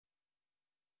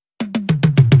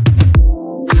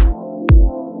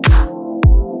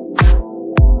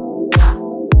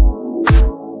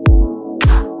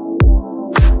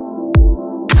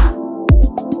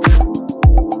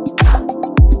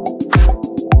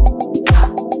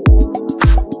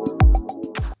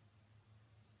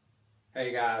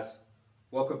Hey guys,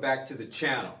 welcome back to the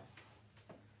channel.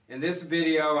 In this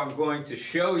video I'm going to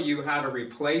show you how to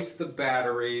replace the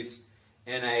batteries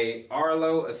in a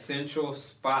Arlo Essential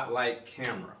Spotlight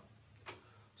camera.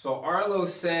 So Arlo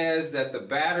says that the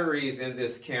batteries in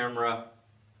this camera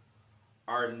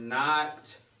are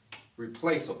not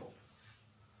replaceable.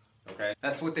 Okay,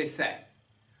 that's what they say,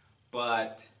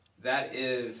 but that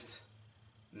is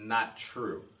not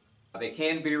true. They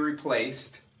can be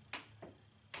replaced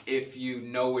if you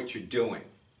know what you're doing.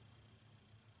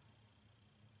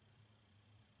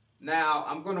 Now,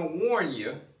 I'm going to warn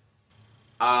you,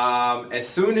 as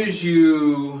soon as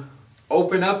you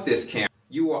open up this camera,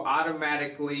 you will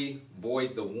automatically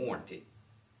void the warranty.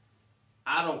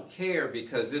 I don't care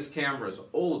because this camera is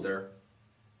older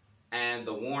and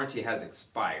the warranty has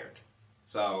expired.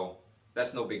 So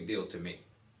that's no big deal to me.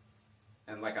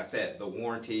 And like I said, the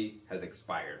warranty has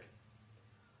expired.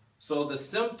 So the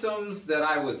symptoms that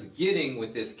I was getting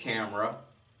with this camera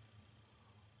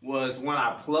was when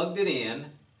I plugged it in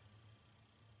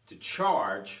to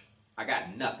charge, I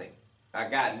got nothing. I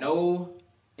got no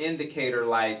indicator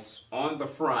lights on the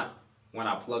front when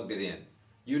I plugged it in.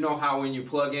 You know how when you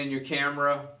plug in your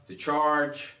camera to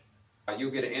charge,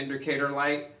 you'll get an indicator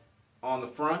light on the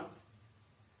front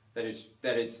that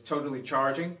it's totally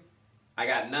charging? I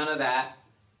got none of that.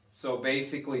 So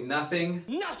basically nothing.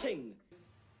 Nothing!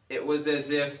 It was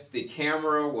as if the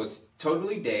camera was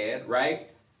totally dead, right?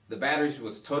 The batteries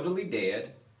was totally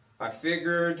dead. I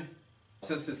figured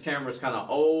since this camera is kind of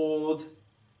old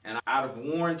and out of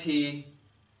warranty,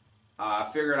 I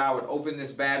figured I would open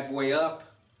this bad boy up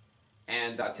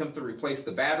and attempt to replace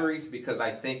the batteries, because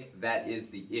I think that is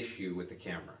the issue with the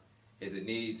camera, is it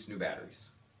needs new batteries.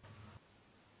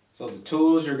 So the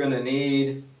tools you're going to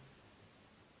need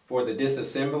for the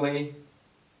disassembly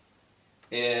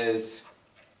is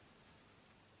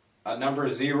a number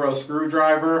 0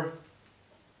 screwdriver,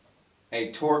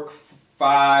 a torque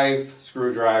 5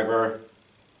 screwdriver,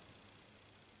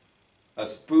 a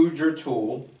spooger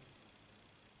tool,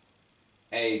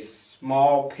 a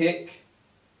small pick,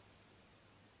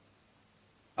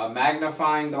 a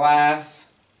magnifying glass,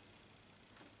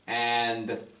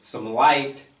 and some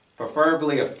light,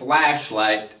 preferably a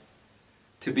flashlight,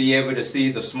 to be able to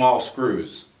see the small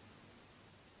screws.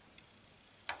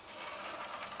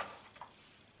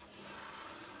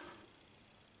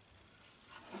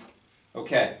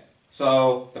 Okay,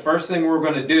 so the first thing we're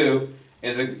going to do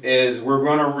is we're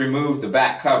going to remove the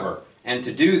back cover. And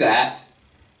to do that,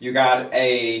 you got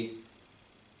a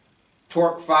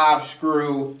torque 5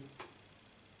 screw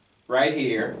right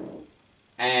here,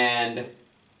 and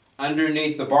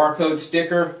underneath the barcode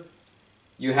sticker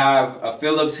you have a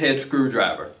Phillips head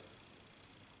screwdriver.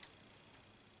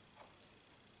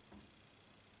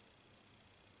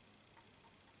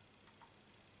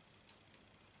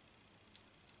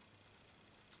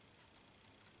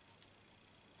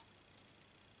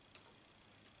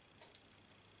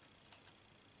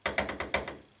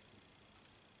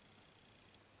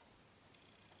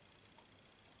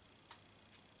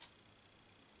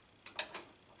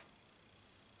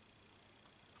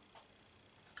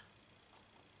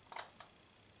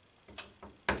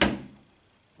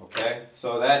 Okay,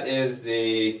 so that is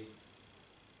the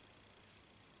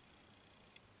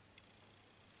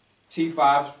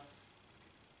T5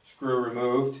 screw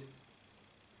removed,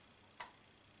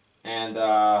 and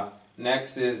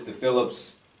next is the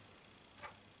Phillips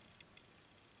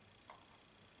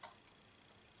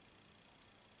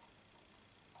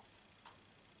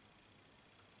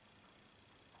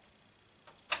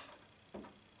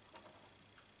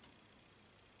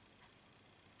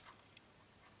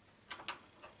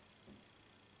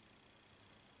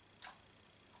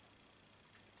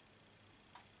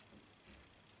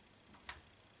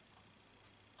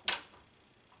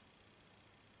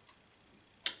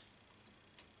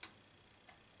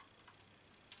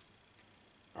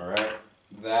Alright,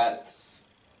 that's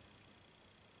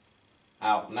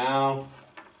out now.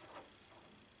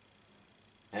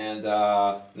 And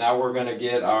now we're going to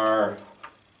get our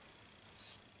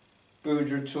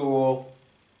spooger tool.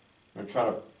 I'm going to try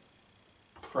to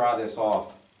pry this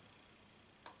off.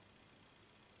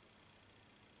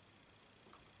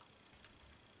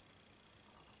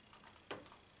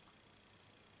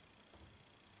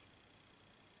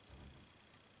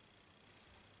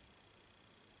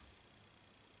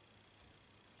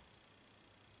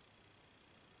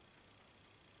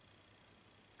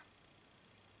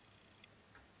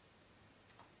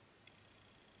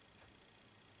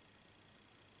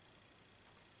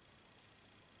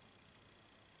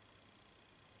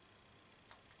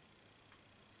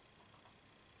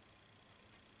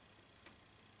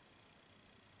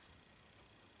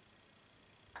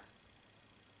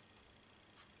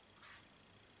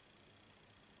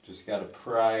 Just got to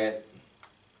pry it.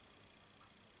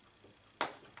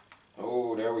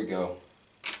 Oh, there we go.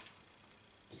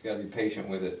 Just got to be patient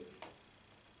with it.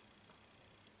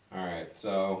 Alright,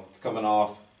 so it's coming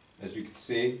off, as you can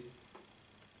see.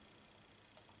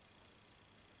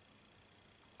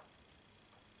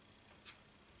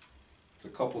 It's a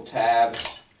couple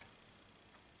tabs.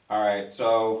 Alright,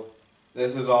 so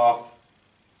this is off.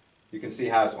 You can see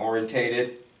how it's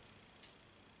orientated.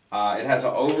 It has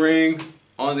an O-ring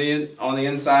on the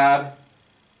inside.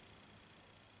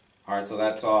 Alright, so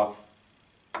that's off.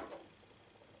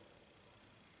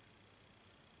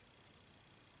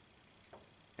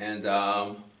 And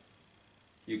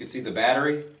you can see the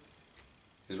battery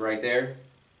is right there.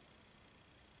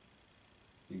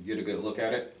 You can get a good look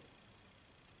at it.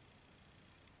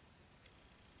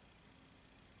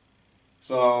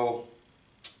 So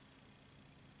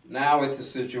now it's a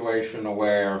situation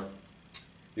where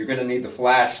you're going to need the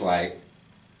flashlight,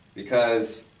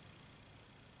 because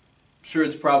I'm sure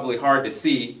it's probably hard to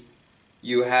see.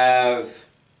 You have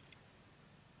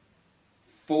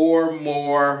 4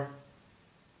 more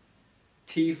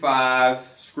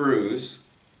T5 screws,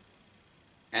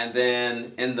 and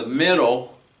then in the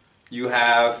middle you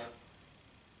have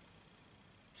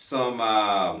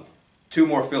some 2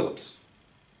 more Phillips.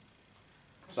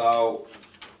 So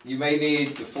you may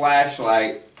need the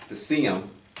flashlight to see them.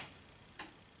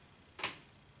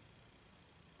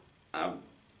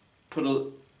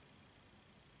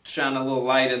 Shine a little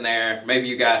light in there. Maybe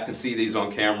you guys can see these on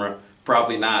camera.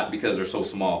 Probably not, because they're so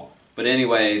small. But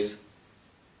anyways,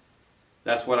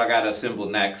 that's what I got to assemble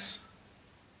next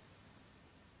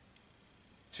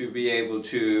to be able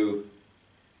to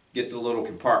get the little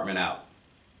compartment out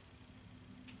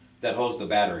that holds the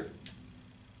battery.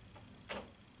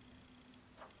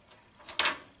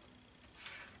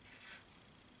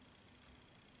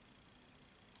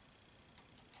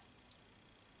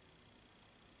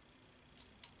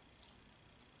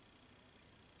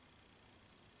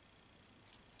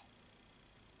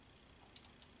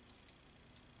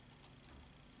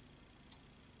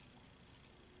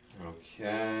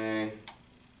 Okay,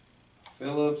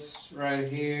 Phillips right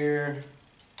here,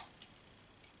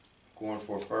 going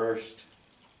for first.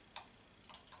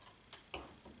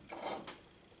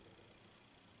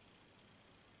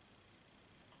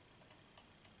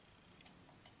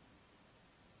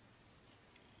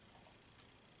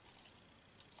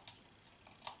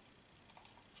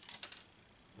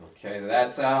 Okay,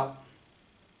 that's out.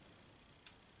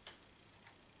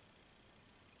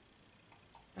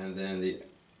 And then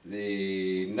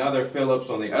another Phillips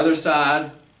on the other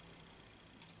side.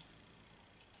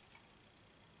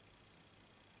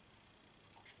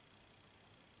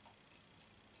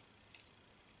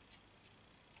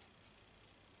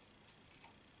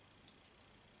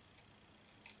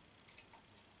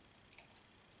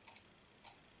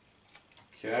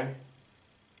 Okay.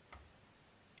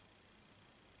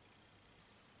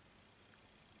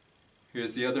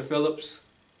 Here's the other Phillips.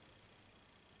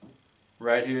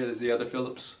 Right here is the other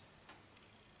Phillips.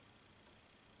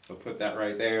 So put that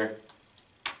right there.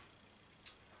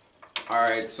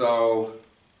 Alright, so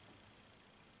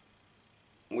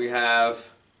we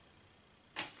have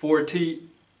 4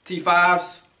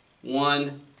 T5s.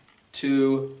 1,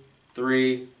 2,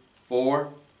 3, 4.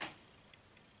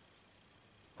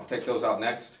 I'll take those out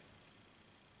next.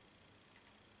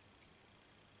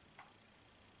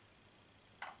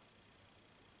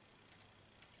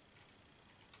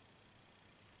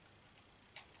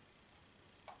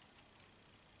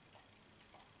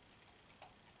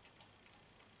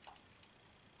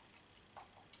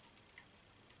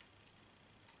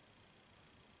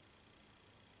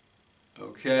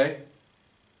 Okay,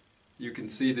 you can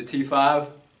see the T5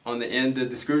 on the end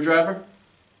of the screwdriver.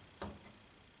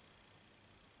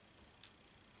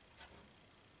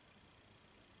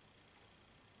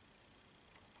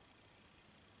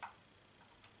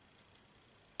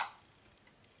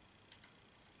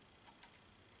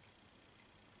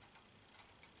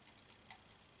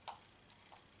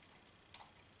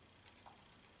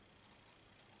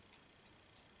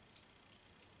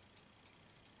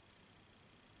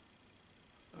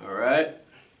 Alright,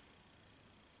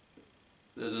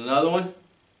 there's another one.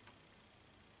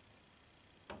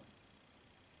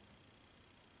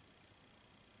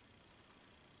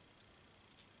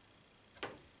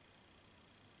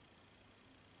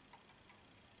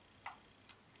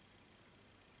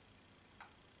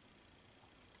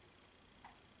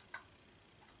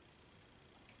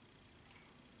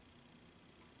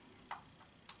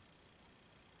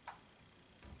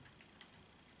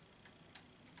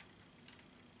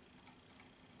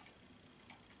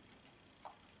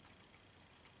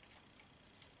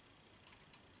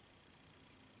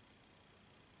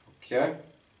 Okay.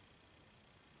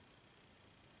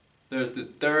 There's the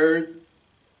third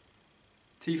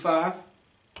T5.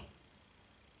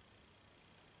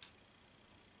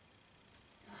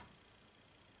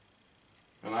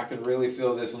 And I can really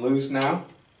feel this loose now.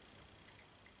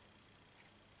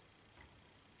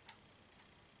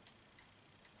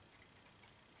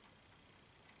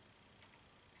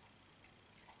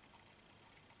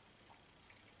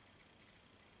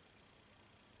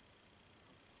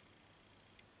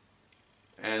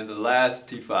 And the last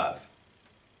T5.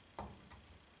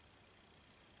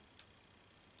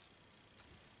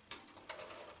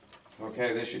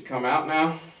 Okay, this should come out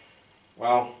now.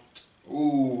 Well,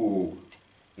 ooh,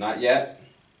 not yet.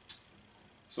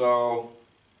 So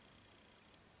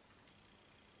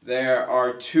there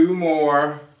are two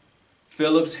more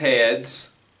Phillips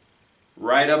heads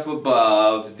right up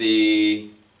above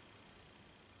the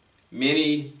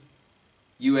mini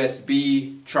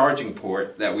USB charging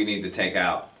port that we need to take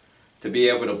out to be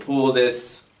able to pull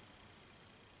this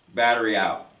battery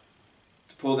out,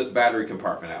 to pull this battery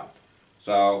compartment out.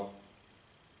 So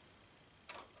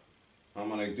I'm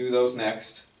going to do those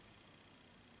next.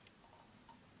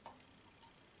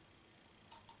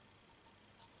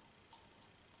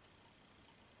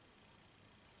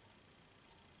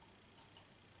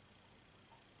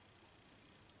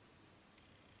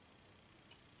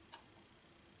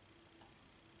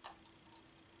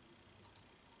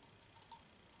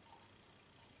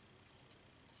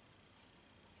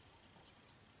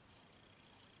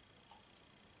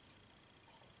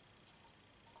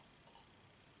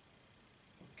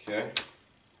 Okay.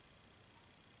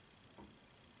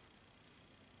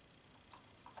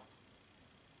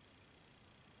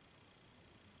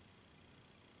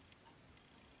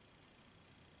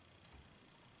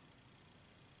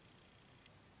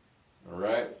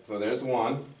 Alright, so there's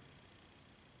one.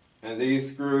 And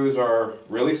these screws are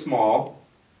really small,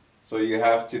 so you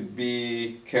have to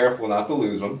be careful not to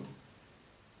lose them.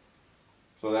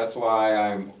 So that's why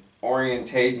I'm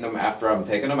orientating them after I'm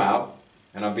taking them out,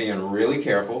 and I'm being really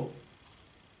careful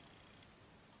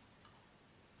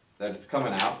that it's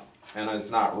coming out and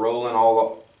it's not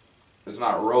rolling it's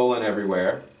not rolling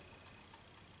everywhere.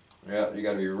 Yeah, you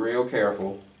got to be real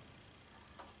careful.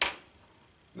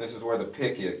 This is where the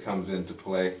picket comes into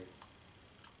play.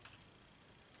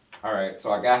 Alright,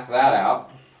 so I got that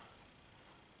out.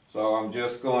 So I'm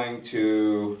just going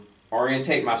to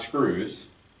orientate my screws.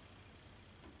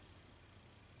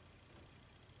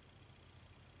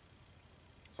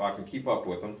 So I can keep up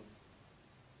with them.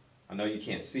 I know you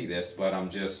can't see this, but I'm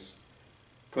just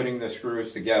putting the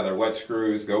screws together. What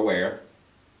screws go where.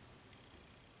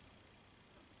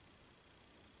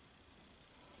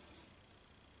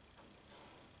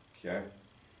 Okay.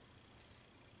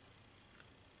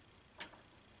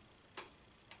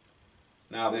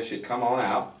 Now this should come on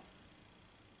out.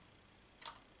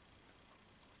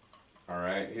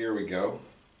 Alright, here we go.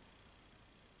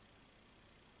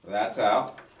 That's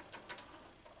out.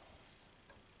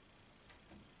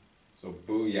 So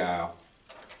booyah.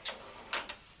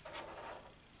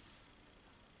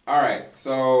 Alright,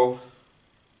 so of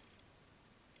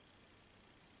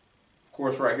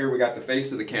course right here we got the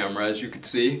face of the camera, as you can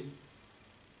see.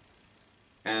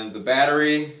 And the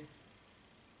battery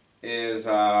is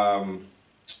a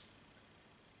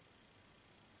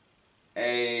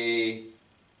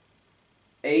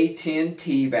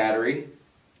A10T battery,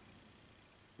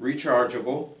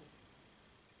 rechargeable.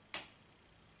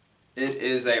 It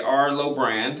is a Arlo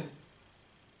brand.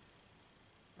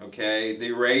 Okay,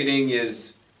 the rating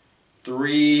is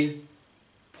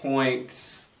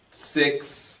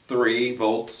 3.63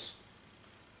 volts.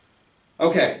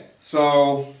 Okay,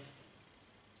 so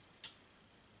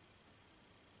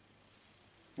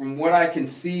from what I can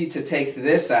see, to take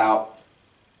this out,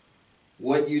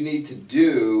 what you need to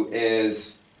do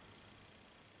is,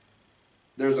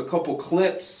 there's a couple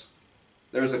clips.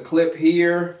 There's a clip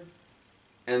here,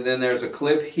 and then there's a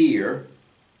clip here,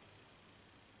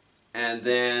 and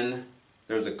then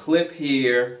there's a clip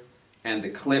here and the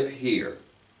clip here.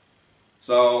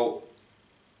 So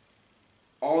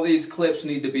all these clips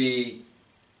need to be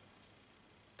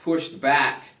pushed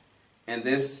back, and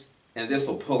this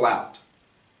will pull out.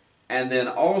 And then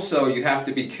also you have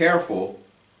to be careful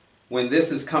when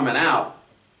this is coming out.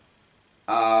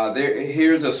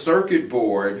 Here's a circuit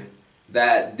board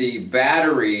that the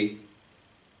battery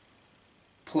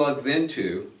plugs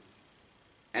into,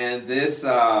 and this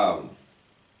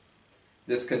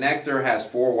this connector has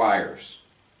 4 wires.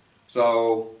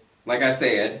 So like I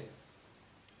said,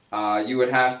 you would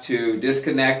have to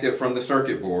disconnect it from the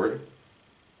circuit board,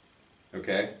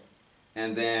 okay,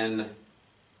 and then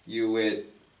you would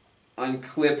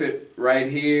unclip it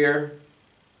right here,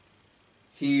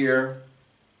 here,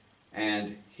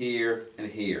 and here,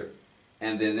 and here.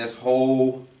 And then this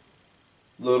whole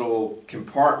little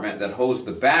compartment that holds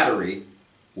the battery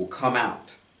will come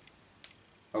out.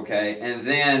 Okay, and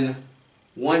then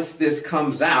once this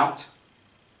comes out,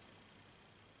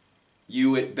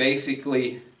 you would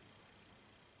basically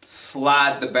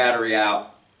slide the battery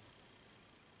out.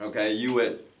 Okay, you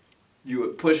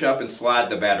would push up and slide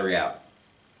the battery out.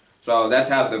 So that's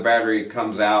how the battery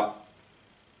comes out,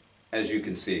 as you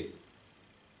can see.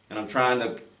 And I'm trying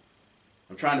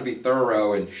to be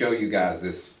thorough and show you guys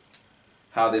this,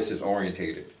 how this is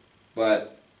orientated.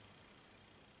 But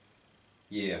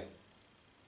yeah.